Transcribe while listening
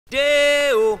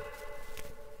Day-o,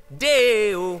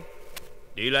 day-o,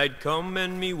 daylight come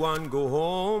and me want go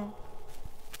home.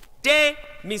 Day,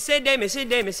 me say day, me say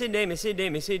day, me say day, me say day,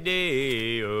 me say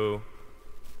day-o.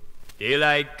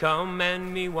 Daylight come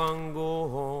and me want go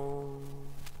home.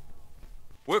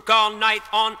 Work all night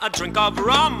on a drink of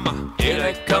rum.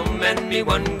 Daylight come and me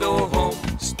want go home.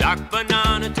 Stack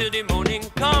banana till the morning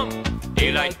come.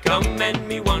 Daylight come and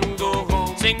me want go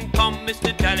home. Sing come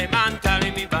Mr. Tallyman,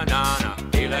 tally me banana.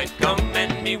 Daylight come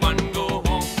and me want go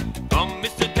home. Come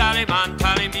Mr. Tallyman,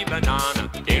 tally me banana.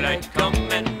 Daylight come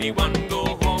and me want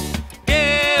go home.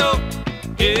 Day-o,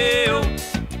 day-o,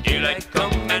 daylight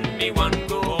come and me want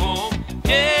go home.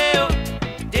 Day-o,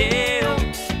 day-o,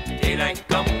 daylight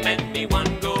come and me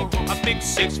want go home. A big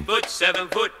 6 foot, 7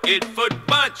 foot, 8 foot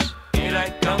bunch.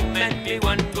 Daylight come and me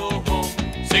want go home.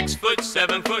 6 foot,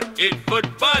 7 foot, 8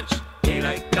 foot bunch.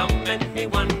 Daylight come and me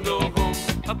want go home.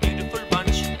 A beautiful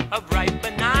bunch of ripe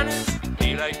bananas.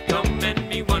 Daylight come and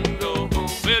me want go home.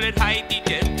 Will it hide the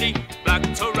deadly black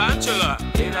tarantula?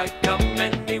 Daylight come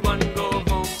and me want go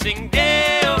home. Sing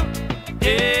day-o,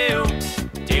 day-o,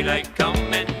 daylight come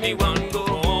and me want go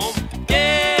home.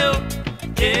 Day-o,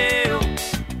 day-o,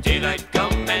 daylight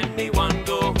come and me want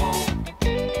go home.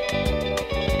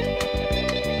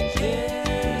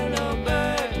 Yellow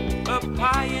bird up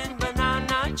high in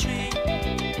banana tree.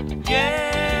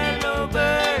 Yellow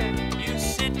bird, you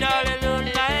sit all alone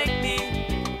like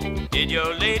me. Did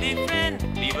your lady friend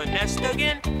leave a nest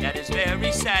again? That is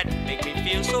very sad, make me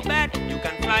feel so bad. You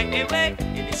can fly away,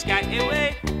 in the sky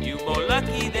away. You more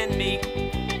lucky than me.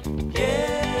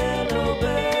 Yellow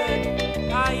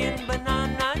bird, high in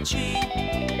banana tree.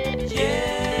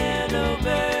 Yellow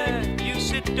bird, you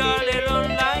sit all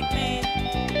alone like me.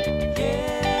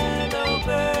 Yellow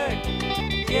bird,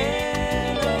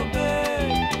 yellow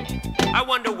bird. I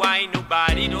wonder why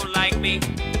nobody don't like me.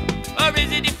 Or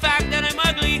is it the fact that I'm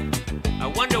ugly? I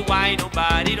wonder why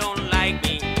nobody don't like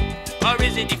me. Or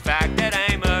is it the fact that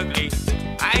I'm ugly?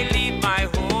 I leave my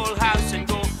whole house and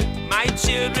go. My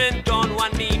children don't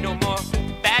want me no more.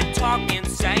 Bad talk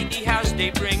inside the house they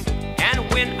bring. And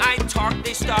when I talk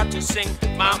they start to sing.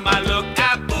 Mama look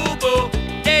at boo-boo,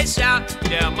 they shout.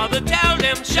 Their mother tell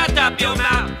them shut up your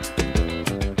mouth.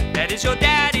 That is your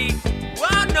daddy.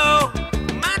 Well no,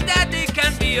 my daddy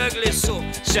can be ugly, so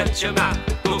shut your mouth,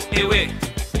 go away.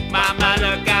 Mama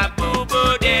look at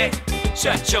boo-boo day.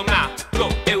 Shut your mouth, go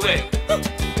away.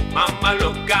 Mama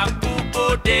look at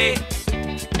boo-boo day.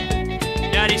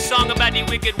 Now the song about the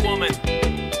wicked woman.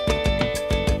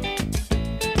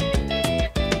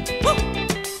 Woo!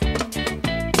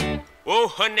 Oh,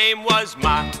 her name was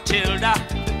Matilda.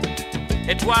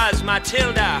 It was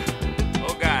Matilda.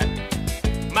 Oh God.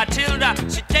 Matilda,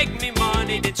 she take me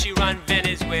money, then she run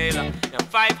Venezuela. Now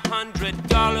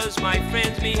 $500, my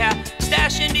friends, me have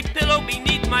stash in the pillow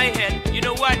beneath my head. You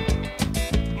know what?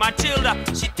 Matilda,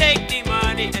 she take the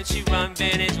money and she run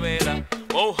Venezuela.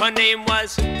 Oh, her name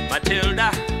was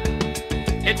Matilda.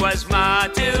 It was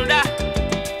Matilda.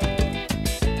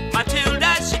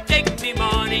 Matilda, she take the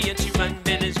money and she run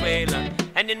Venezuela.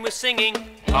 And then we're singing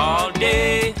all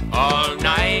day, all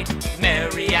night,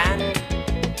 Marianne.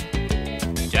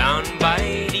 Down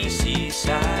by the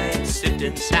seaside,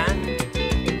 sifting sand.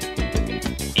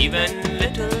 Even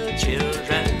little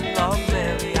children love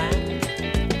Marianne.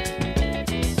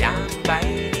 Down by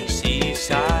the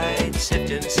seaside,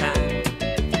 sifting sand.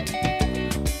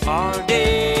 All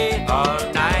day,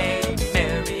 all night,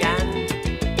 Marianne.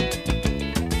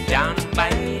 Down by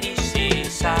the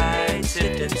seaside,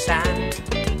 sifting sand.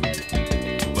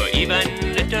 Where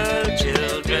even little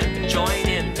children join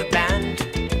in the band.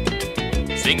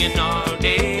 Singing all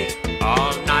day,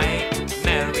 all night,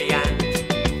 Marianne.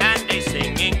 And they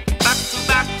singing back to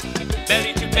back,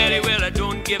 belly to belly. Well, I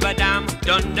don't give a damn,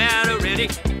 done that already.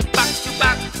 Back to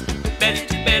back, belly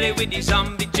to belly with the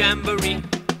zombie jamboree.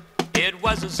 It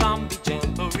was a zombie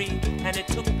jamboree, and it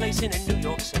took place in a New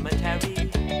York cemetery.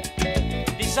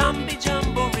 The zombie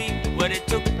jamboree, where it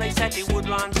took place at the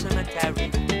Woodlawn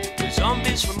Cemetery. The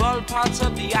zombies from all parts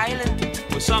of the island,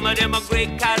 well, some of them are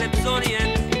great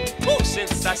Calypsonians.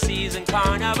 Since the season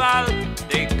carnival,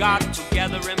 they got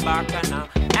together in Bacchanal,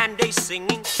 and they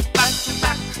singing back to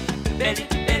back, belly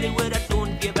to belly with a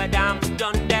don't give a damn,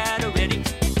 done that already.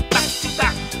 Back to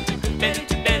back, belly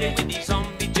to belly with the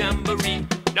zombie jamboree.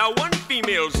 Now one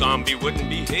female zombie wouldn't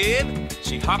behave.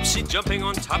 She hops, she jumping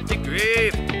on top the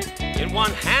grave. In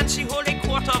one hand she hold a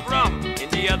quart of rum, in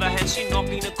the other hand she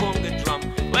knocking a conga drum.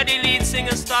 Where the lead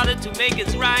singer started to make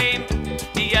his rhyme,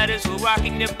 the others were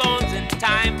rocking their bones in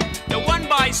time. The one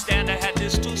bystander had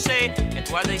this to say: it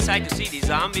was a sight to see the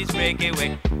zombies break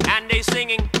away. And they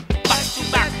singing back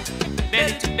to back,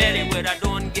 belly to belly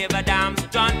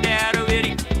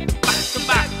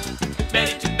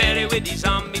with the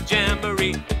zombie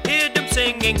jamboree. Hear them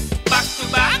singing back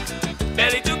to back,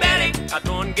 belly to belly. I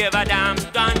don't give a damn,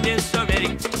 done this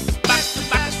already. Back to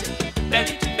back,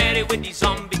 belly to belly with the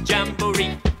zombie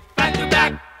jamboree. Back to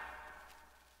back.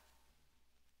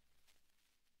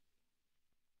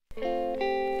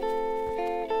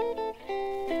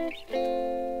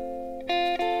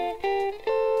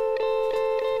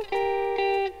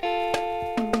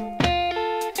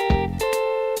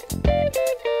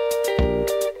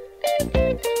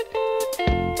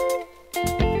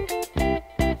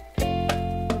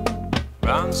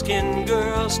 Brown-skinned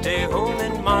girl, stay home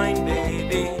and mind,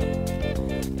 baby.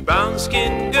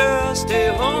 Brown-skinned girl, stay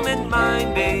home and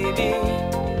mind, baby.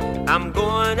 I'm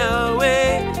going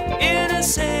away in a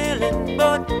sailing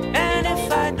boat, and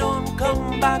if I don't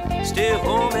come back, stay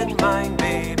home and mind,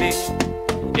 baby.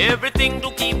 Everything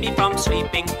to keep me from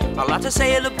sleeping. A lot of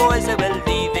sailor boys they were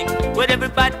leaving. With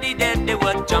everybody dead they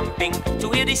were jumping to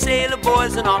hear the sailor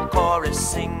boys in our chorus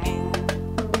singing.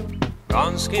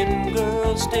 Brown-skinned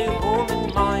girl, stay home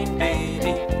and mind,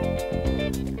 baby.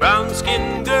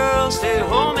 Brown-skinned girl, stay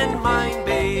home and mind,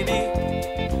 baby.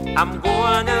 I'm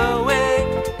going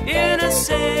away in a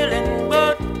sailing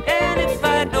boat, and if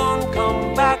I don't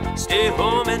come back, stay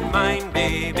home and mind,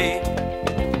 baby.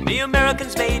 The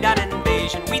Americans made an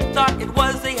invasion. We thought it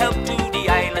was they helped to the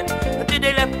island. Until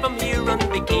they left from here on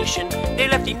vacation, they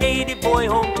left the native boy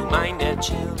home to mind their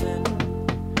children.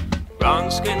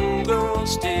 Brown-skinned girl,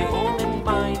 stay home and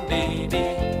mind,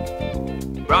 baby.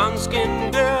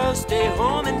 Brown-skinned girl, stay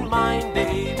home and mind,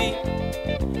 baby.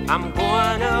 I'm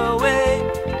going away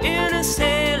in a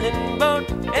sailing boat,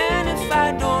 and if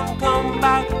I don't come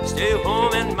back, stay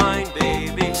home and mind,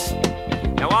 baby.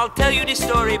 Now I'll tell you the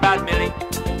story about Millie.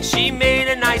 She made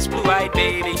a nice blue-eyed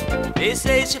baby. They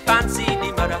say she fancied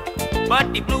the mother,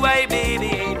 but the blue-eyed baby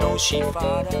ain't no she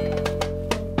father.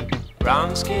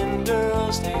 Brown-skinned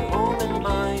girl, stay home and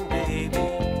mind,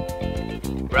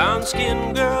 baby.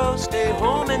 Brown-skinned girl, stay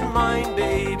home and mind,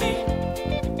 baby.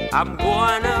 I'm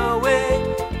going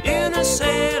away in a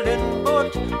sailing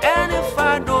boat, and if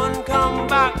I don't come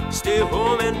back, stay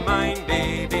home and mind,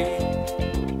 baby.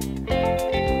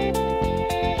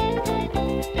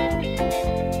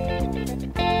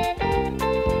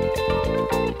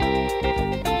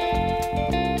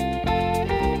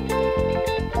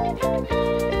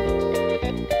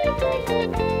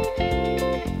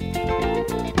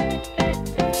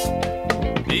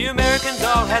 The Americans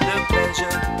all had their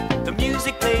pleasure. The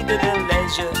music played to their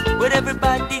leisure. With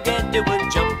everybody dead, they were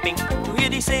jumping to hear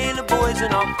the sailor boys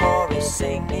in our chorus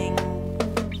singing.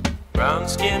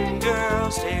 Brown-skinned girl,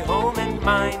 stay home and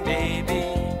mind, baby.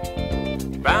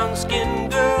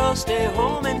 Brown-skinned girl, stay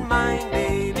home and mind,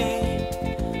 baby.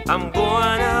 I'm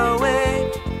going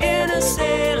away in a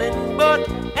sailing boat,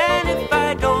 and if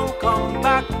I don't come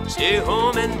back, stay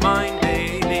home and mind, baby.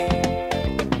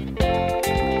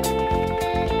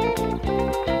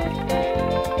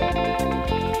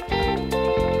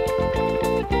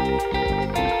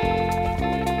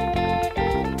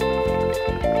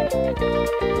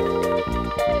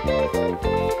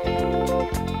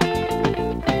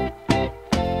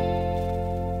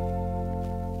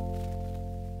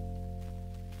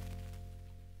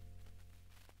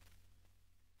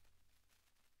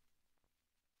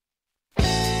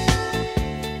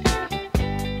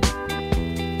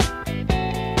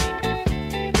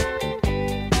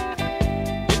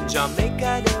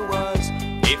 Jamaica there was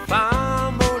a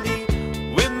family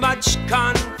with much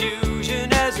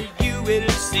confusion, as you will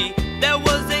see. There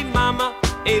was a mama,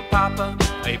 a papa,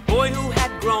 a boy who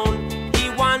had grown. He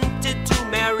wanted to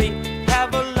marry,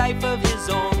 have a life of his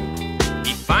own.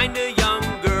 He find a young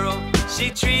girl, she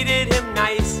treated him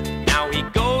nice. Now he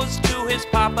goes to his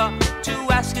papa to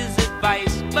ask his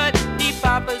advice, but the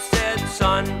papa said,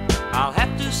 son, I'll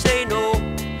have to say no.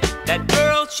 That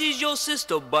girl, she's your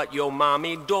sister, but your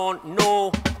mommy don't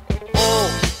know. Oh,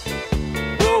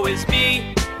 woe is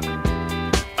me,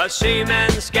 a shame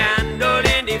and scandal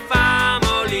in the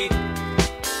family.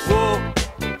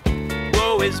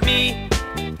 Woe is me,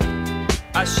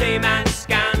 a shame and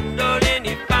scandal in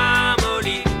the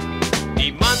family.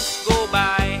 The months go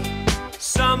by,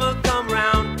 summer come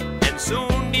round, and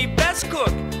soon the best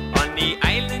cook on the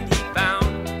island he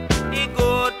found. He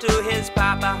go to his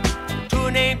papa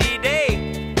to name the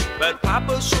day, but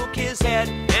papa shook his head,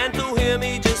 and to him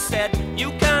he just said,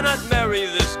 you cannot marry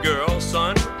this girl,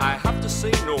 son, I have to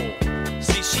say no.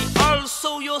 See, she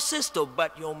also your sister,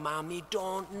 but your mommy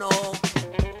don't know.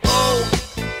 Oh,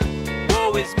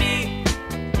 woe is me,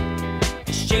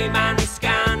 shame and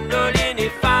scandal in the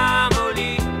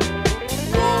family.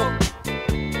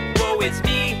 Woe is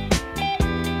me,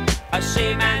 a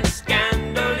shame and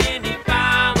scandal in the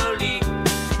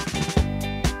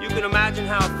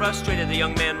frustrated the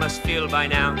young man must feel by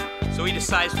now, so he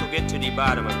decides to get to the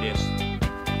bottom of this.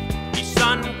 The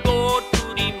son go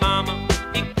to the mama,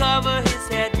 he cover his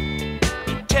head,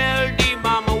 he tell the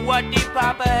mama what the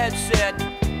papa had said.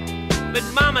 But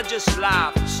mama just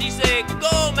laughed, she said,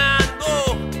 go man,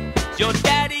 go. Your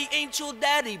daddy ain't your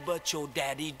daddy, but your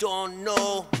daddy don't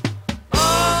know.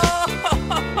 Oh,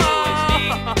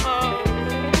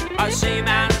 a shame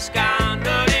and a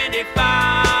scandal in the family.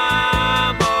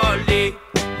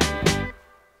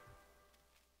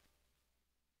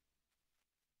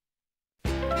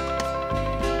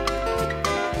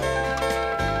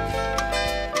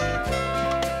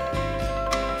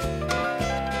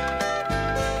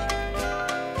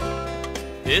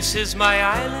 This is my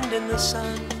island in the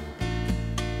sun,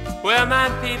 where my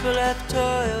people have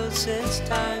toiled since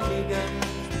time began.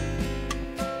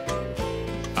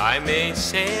 I may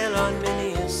sail on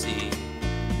many a sea,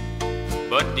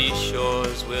 but these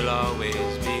shores will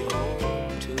always be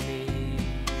home to me.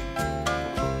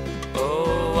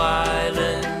 Oh,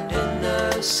 island in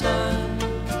the sun,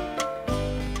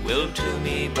 willed to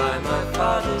me by my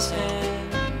father's hand.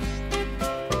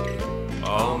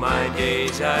 All my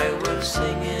days I will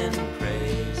sing in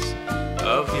praise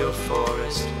of your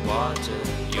forest water,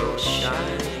 your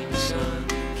shining sun.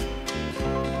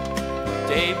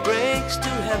 Day breaks to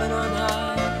heaven on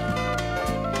high,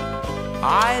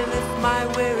 I lift my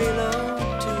weary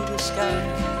load to the sky.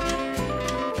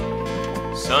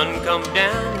 Sun come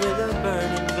down with a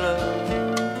burning glow,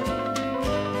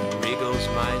 wriggles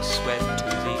my sweat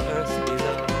to the earth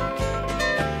below.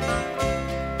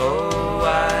 Oh,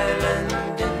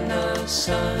 island in the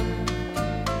sun,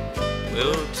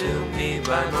 willed to me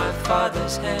by my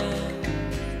father's hand.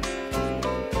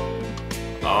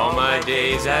 All my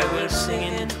days I will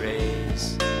sing in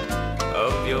praise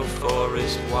of your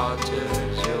forest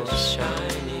waters, your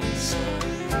shining sun.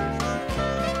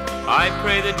 I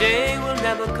pray the day will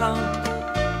never come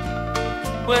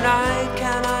when I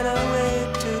cannot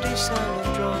awake to the sound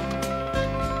of drum.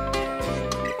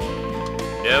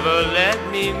 Never let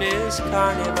me miss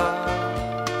Carnival,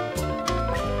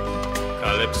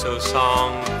 Calypso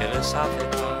song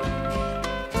philosophical.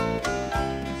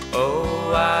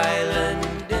 Oh, island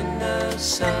in the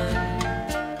sun,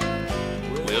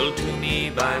 willed to me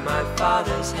by my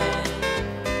father's hand.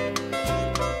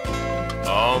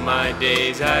 All my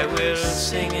days I will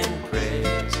sing in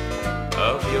praise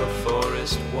of your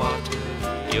forest water,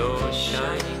 your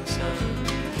shining sun.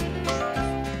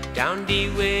 Down the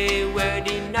way where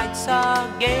the nights are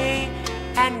gay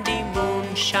and the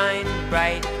moon shine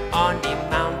bright on the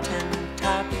mountain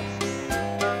top,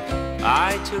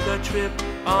 I took a trip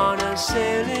on a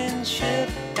sailing ship,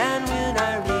 and when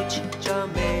I reach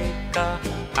Jamaica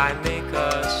I make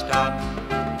a stop.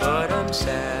 But I'm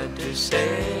sad to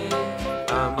say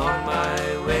I'm on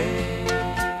my way,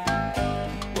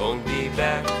 won't be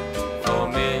back for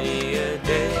many a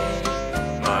day.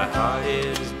 My heart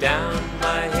is down,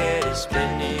 my head is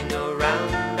spinning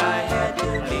around. I had to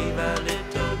leave a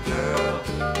little girl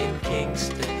in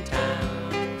Kingston town.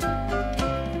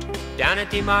 Down at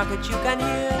the market you can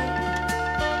hear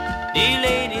the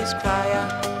ladies cry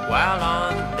out while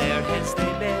on their heads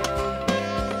they bear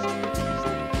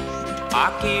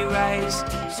ackee rice,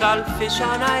 saltfish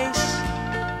on ice,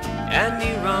 and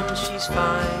the rum she's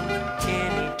fine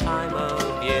any time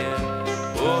of year.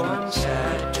 Oh, I'm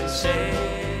sad to say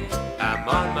I'm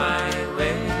on my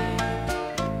way,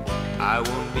 I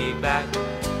won't be back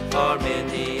for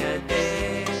many a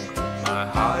day. My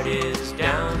heart is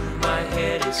down, my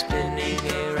head is spinning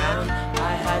around.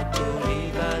 I had to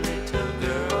leave a little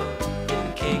girl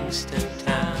in Kingston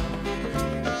town.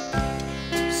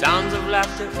 Sounds of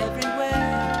laughter everywhere,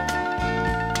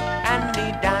 and the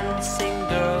dancing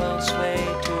girls sway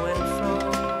to and fro.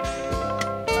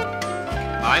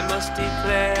 I must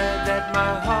declare that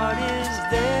my heart is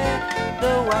there,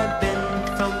 though I've been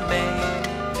from Maine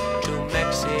to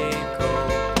Mexico.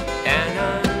 And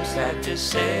I'm sad to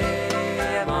say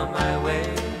I'm on my way,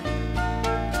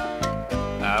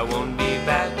 I won't be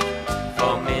back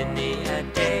for many a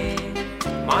day.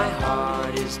 My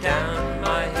heart is down,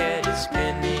 my head is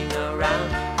spinning around.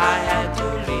 I had to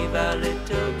leave a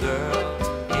little girl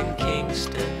in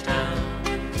Kingston town.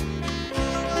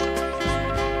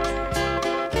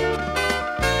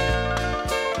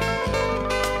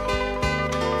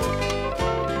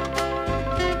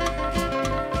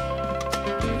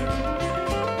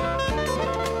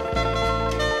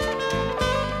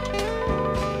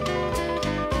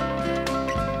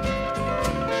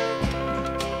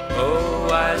 Oh,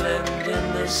 island in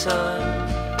the sun,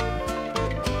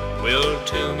 willed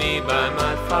to me by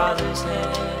my father's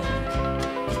hand.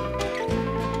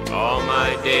 All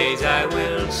my days I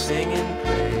will sing in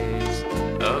praise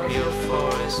of your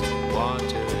forest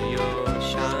water, your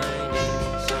shining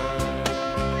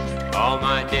sun. All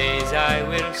my days I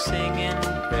will sing in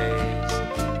praise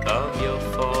of your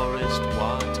forest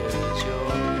waters, your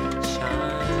shining sun.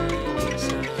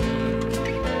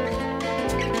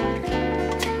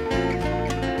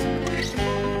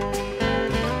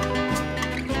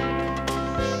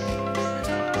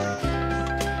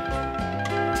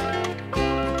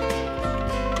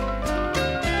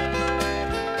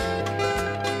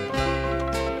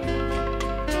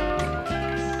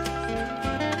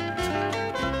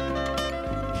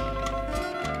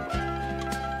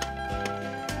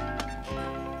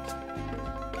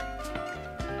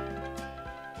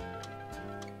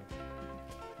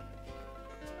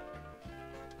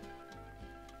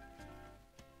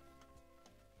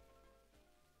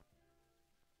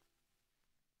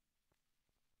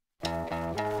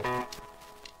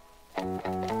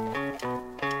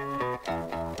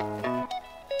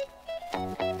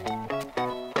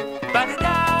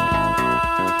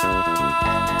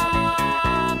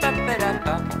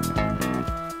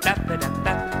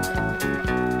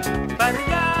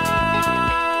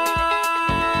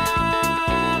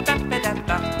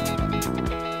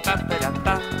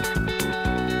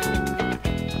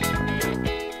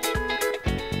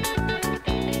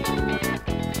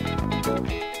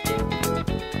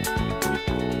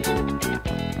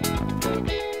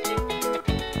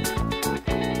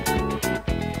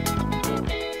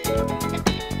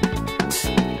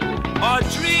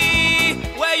 Audrey,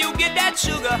 where you get that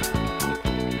sugar?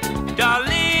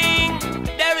 Darling,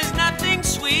 there is nothing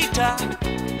sweeter.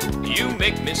 You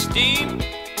make me steam,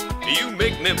 you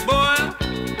make me boil,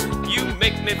 you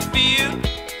make me feel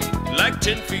like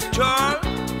 10 feet tall.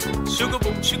 Sugar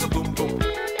boom boom,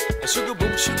 a sugar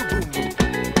boom boom, sugar boom boom,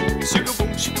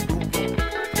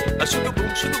 a sugar boom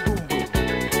boom.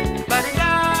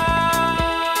 Ba-da-da,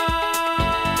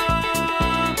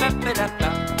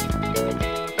 ba-ba-da-da.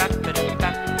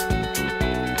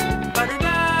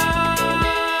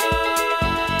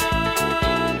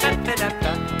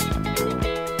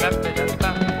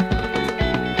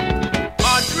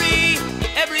 Audrey,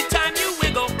 every time you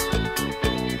wiggle,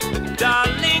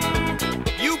 darling,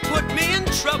 you put me in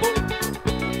trouble.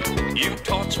 You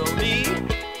torture me,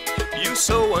 you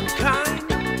so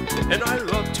unkind, and I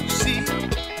love to see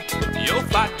your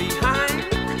fight behind.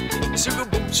 Sugar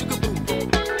boom boom, sugar boom boom,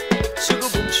 sugar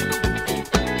boom boom,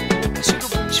 sugar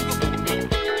boom boom, sugar boom boom.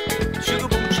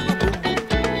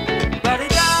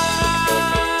 Ba-da-da,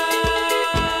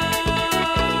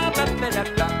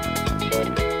 ba-ba-da-da,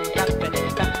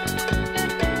 ba-ba-da-da,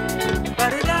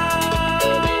 ba-da-da,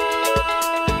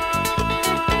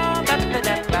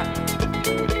 ba-ba-da-da,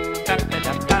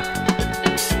 ba-ba-da-da.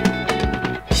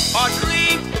 Audrey,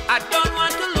 I don't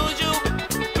want to lose you,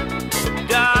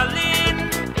 darling,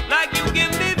 like you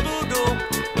give me voodoo.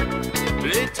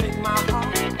 They take my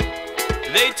heart,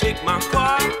 they take my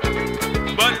car,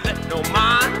 but let no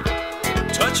man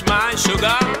touch my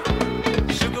sugar.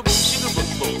 Sugar boom boom, sugar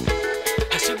boom boom,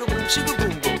 sugar boom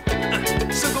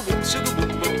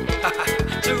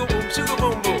boom, sugar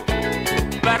boom boom.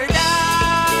 Ba-da-da,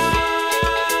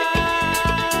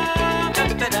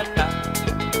 da-da-da-da,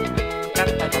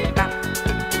 da-da-da-da,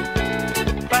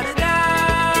 ba-da-da,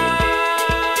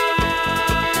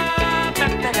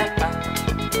 da-da-da-da,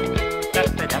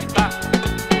 da-da-da-da.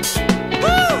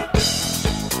 Woo!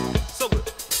 So good.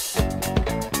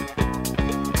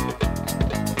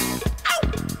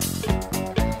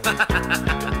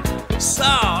 So,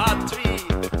 Audrey,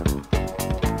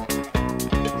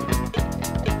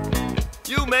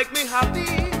 you make me happy.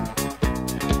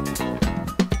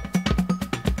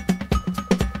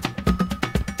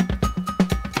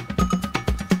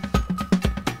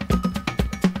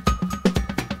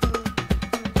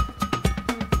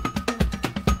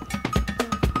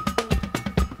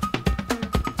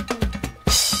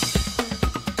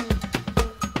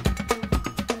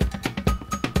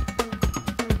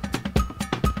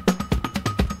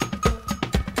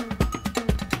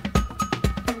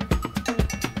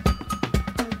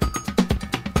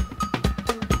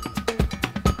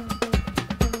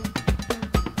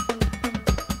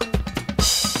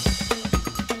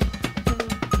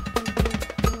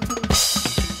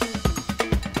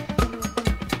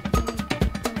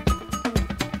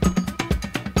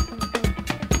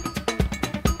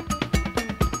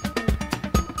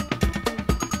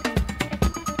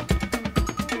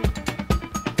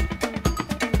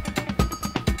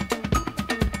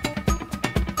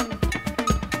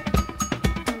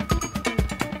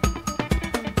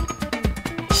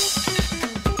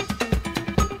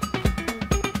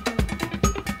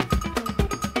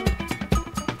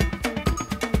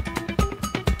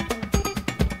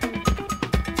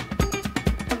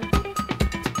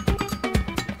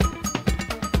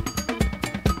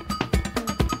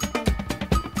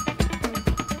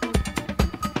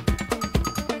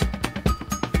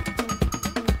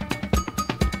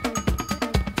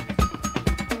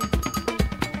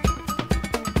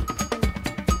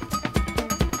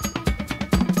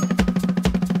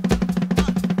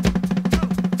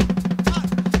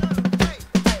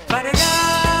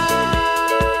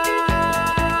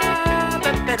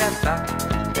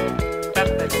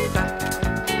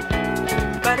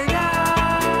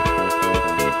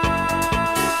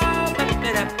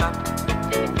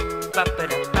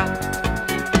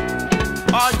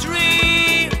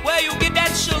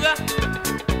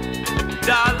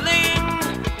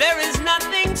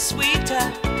 sweeter.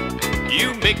 You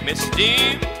make me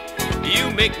steam, you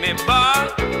make me bar,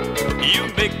 you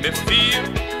make me feel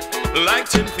like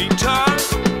 10 feet tall.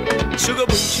 Sugar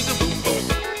boom boom,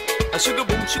 a sugar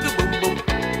boom boom,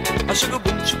 a sugar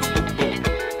boom boom,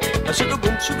 a sugar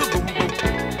boom boom.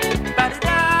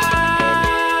 Ba-da-da,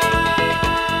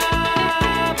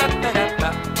 ba-ba-da-ba,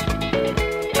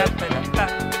 ba-ba-da-ba,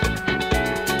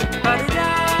 ba-da-da,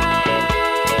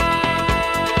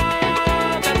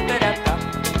 ba-ba-da-ba,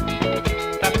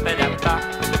 ba-ba-da-ba.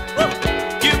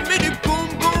 Give me the boom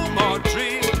boom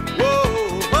Audrey, whoa,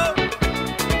 whoa.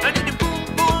 I need the boom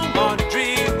boom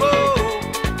Audrey, whoa.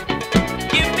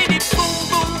 Give me the boom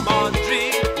boom Audrey,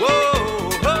 whoa,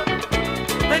 whoa.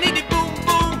 I need the boom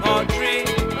boom Audrey.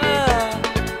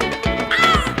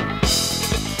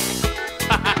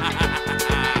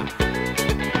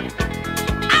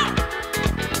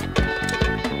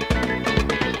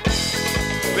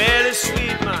 Really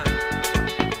sweet man.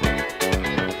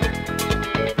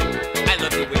 I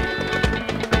love the way.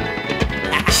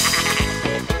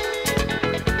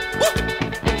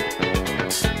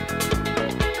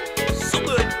 So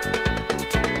good.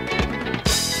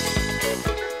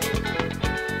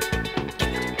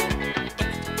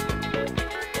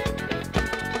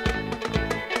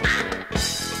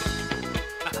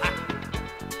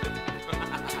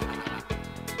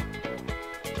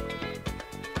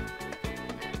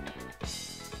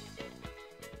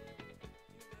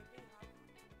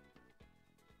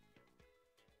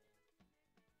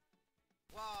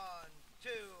 One, two.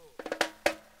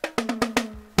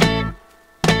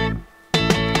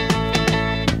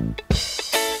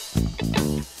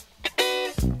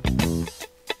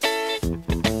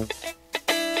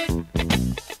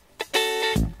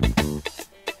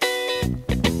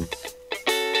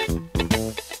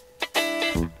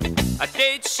 I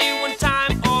date she one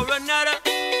time or another.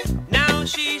 Now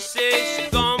she says she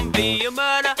gon' be a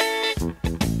mother.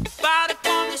 But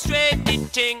upon the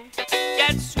straight ting,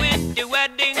 that's when the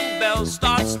wedding bell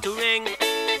starts to ring.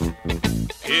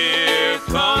 Here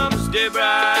comes the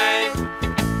bride.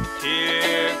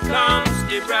 Here comes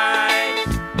the bride.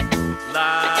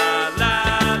 La la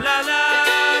la la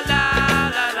la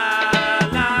la la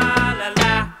la la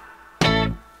la.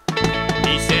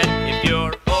 He said, if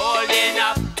you're old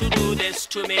enough to do this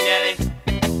to me, Nelly,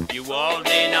 you old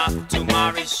enough to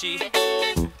marry she.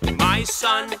 My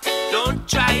son, don't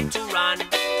try to run.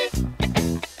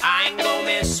 I ain't gon'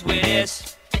 mess with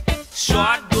this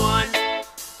shotgun.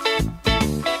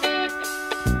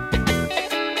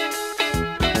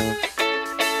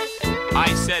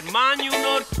 I said, man, you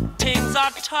know things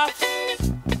are tough.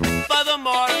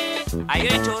 Furthermore, I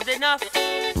ain't old enough.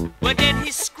 But then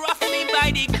he scruffed me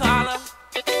by the collar,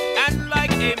 and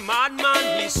like a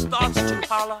madman he starts to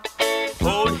holler.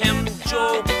 Hold him,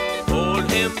 Joe,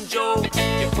 hold him, Joe.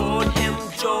 You hold him,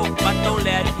 Joe, but don't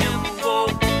let him go.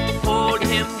 Hold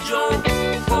him, Joe,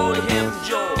 hold him,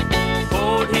 Joe.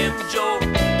 Hold him, Joe,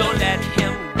 don't let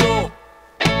him go.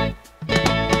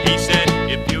 He said,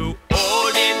 if you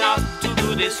old enough to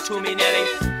do this to me, Nelly,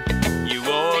 you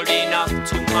old enough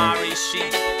to marry she.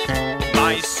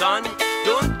 My son,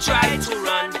 don't try to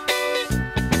run,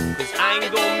 'cause I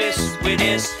ain't gon' mess with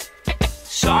this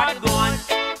shotgun.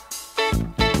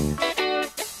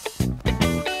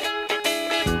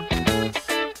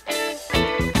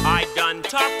 I done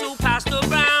talked to Pastor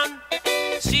Brown.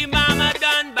 See mama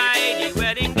done by the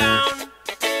wedding gown.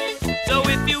 So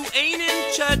if you ain't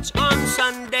in church on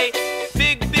Sunday,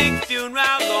 big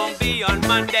funeral gon' be on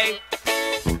Monday.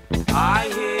 I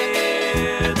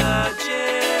hear the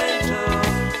gentle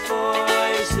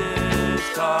voices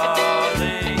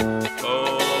calling,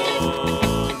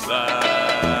 home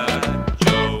back,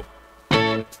 Joe.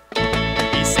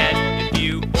 He said, if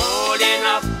you old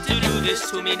enough to do this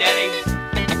to me, Nelly,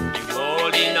 you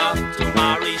old enough to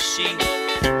marry she.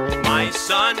 My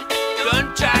son,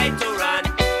 don't try to run.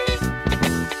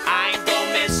 I ain't gon'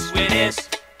 mess with this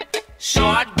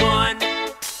shotgun.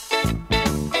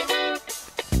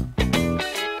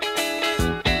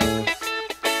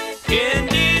 In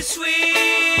this sweet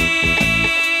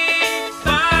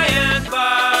by and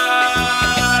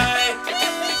by,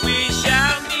 we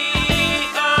shall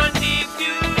meet on the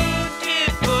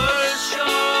beautiful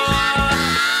shore.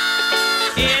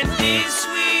 In this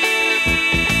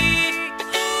sweet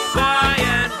by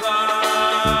and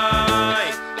by,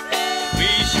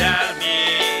 we shall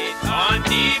meet on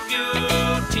the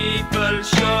beautiful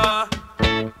shore.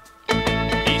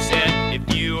 He said, if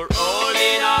you're old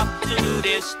enough to do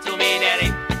this to me,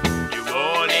 Daddy, you're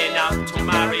old enough to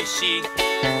marry she.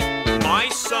 My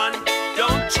son,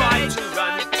 don't try to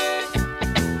run.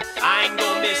 I ain't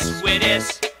gonna miss with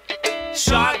this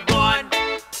shotgun.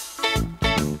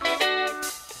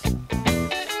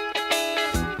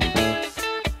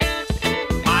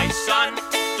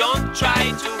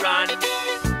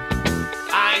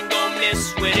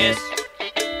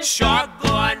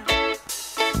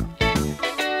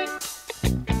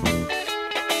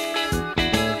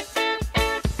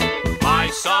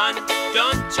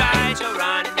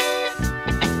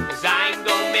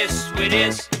 it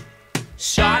is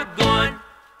shotgun.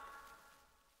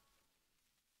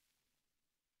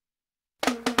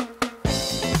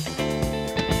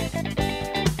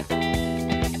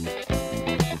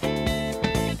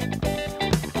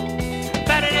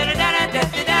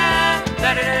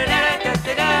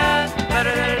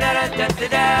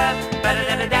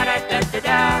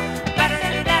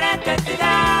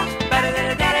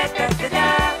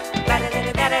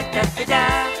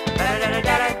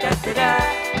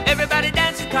 Everybody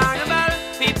dance at carnival,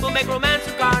 people make romance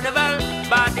at carnival,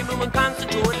 body moving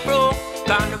constant to and fro,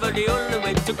 carnival the only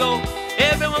way to go.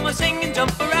 Everyone will sing and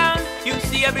jump around, you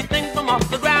see everything from off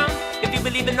the ground. If you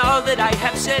believe in all that I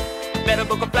have said, better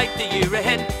book a flight the year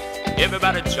ahead.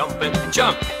 Everybody jumping,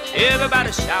 jump,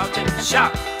 everybody shouting,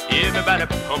 shout, everybody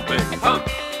pumping, pump,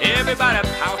 everybody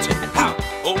pouting, pout,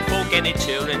 old folk and their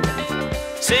children,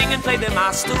 sing and play their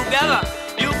mass together.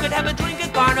 You could have a drink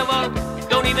at carnival,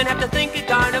 don't even have to think at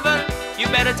carnival. You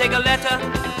better take a letter,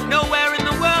 nowhere in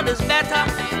the world is better.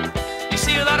 You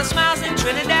see a lot of smiles in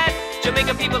Trinidad,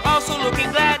 Jamaican people also looking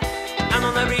glad, and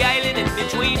on every island in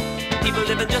between, people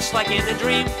living just like in a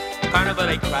dream. Carnival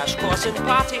a crash course in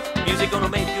party, music gonna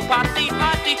make you party,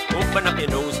 party. Open up your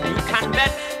nose and you can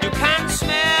bet, you can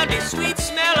smell the sweet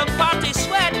smell of party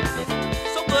sweat.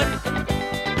 So good.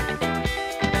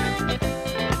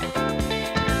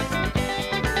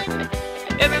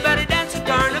 Everybody dance at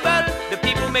carnival, the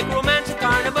people make romance at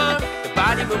carnival, the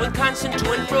body moving constant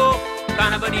to and fro,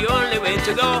 carnival the only way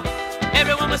to go.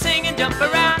 Everyone will sing and jump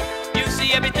around, you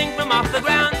see everything from off the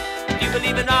ground. If you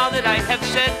believe in all that I have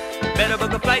said, better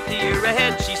book a flight the year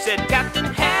ahead. She said, Captain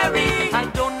Harry, I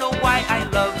don't know why I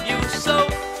love you so.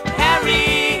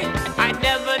 Harry, I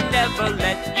never, never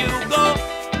let you go.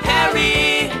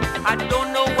 Harry, I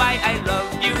don't know why I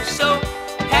love you so.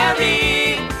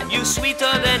 Harry, you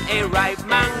sweeter than a ripe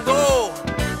mango.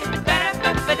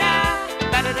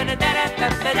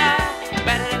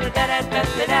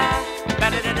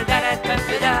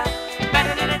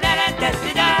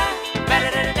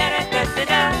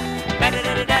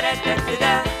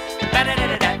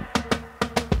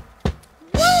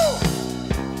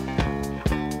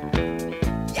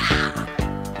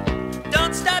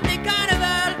 Don't stop the carnival.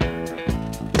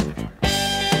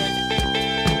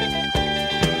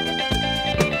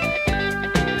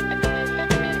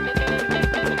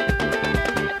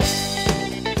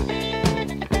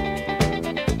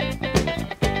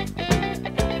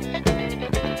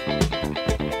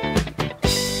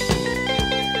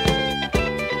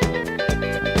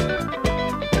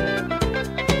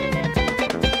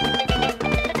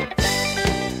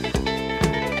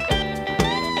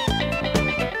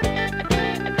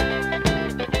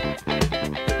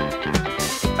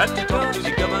 Had to talk to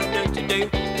the governor today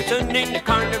concerning the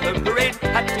carnival parade.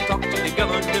 Had to talk to the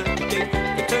governor today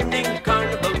concerning the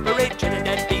carnival parade.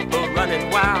 Trinidad people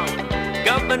running wild.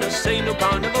 Governor say no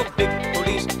carnival. Big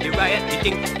police, they riot,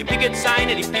 they think, the picket sign,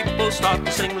 and the people start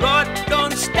to sing. Lord,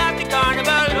 don't stop the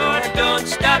carnival. Lord, don't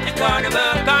stop the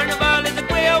carnival. Carnival is a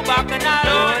Creole bacchanal.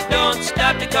 Lord, don't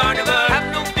stop the carnival.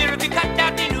 Have no fear if you cut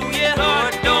out the New Year.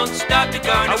 Lord, don't stop the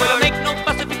carnival. I will make no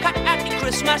fuss if you cut out the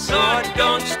Christmas. Lord,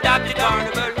 don't stop the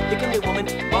carnival. Here come the woman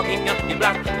walking up the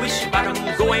block, wish she got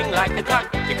 'em going like the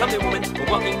clock. Here come the woman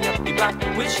walking up the block,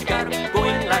 wish she got 'em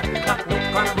going like the clock. No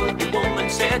carnival, the woman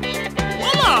said.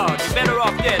 Oh Lord, you're better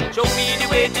off dead. Show me the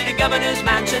way to the governor's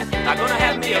mansion. I'm gonna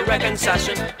have me a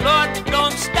reconciliation. Lord,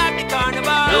 don't stop the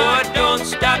carnival. Lord, don't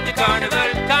stop the carnival.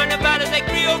 Carnival is like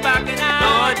Creole bacchanal.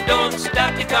 Lord, don't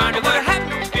stop the carnival. Have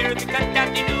no fear if you cut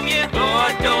out the New Year.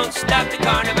 Lord, don't stop the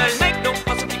carnival. Make no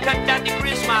fuss if you cut out the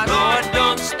Christmas. Lord,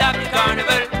 don't stop the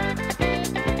carnival.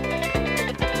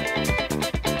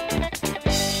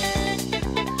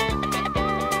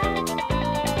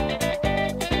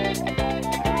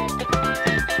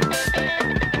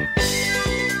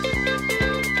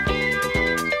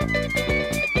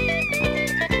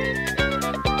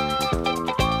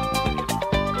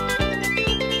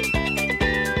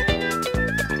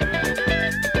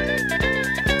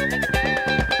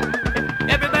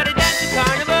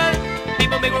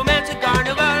 Make romance at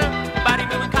carnival, body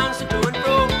moving constant to and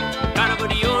fro. Carnival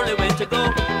the only way to go.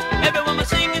 Everyone will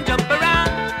sing and jump around.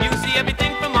 You see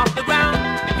everything from off the ground.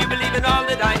 If you believe in all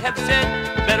that I have said,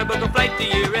 better book a flight the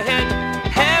year ahead.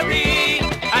 Harry,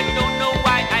 I don't know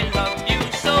why I love you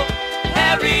so.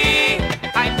 Harry,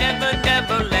 I never,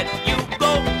 never let you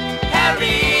go.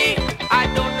 Harry, I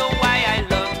don't know why I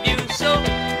love you so.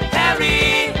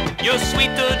 Harry, you're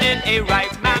sweeter than a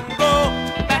ripe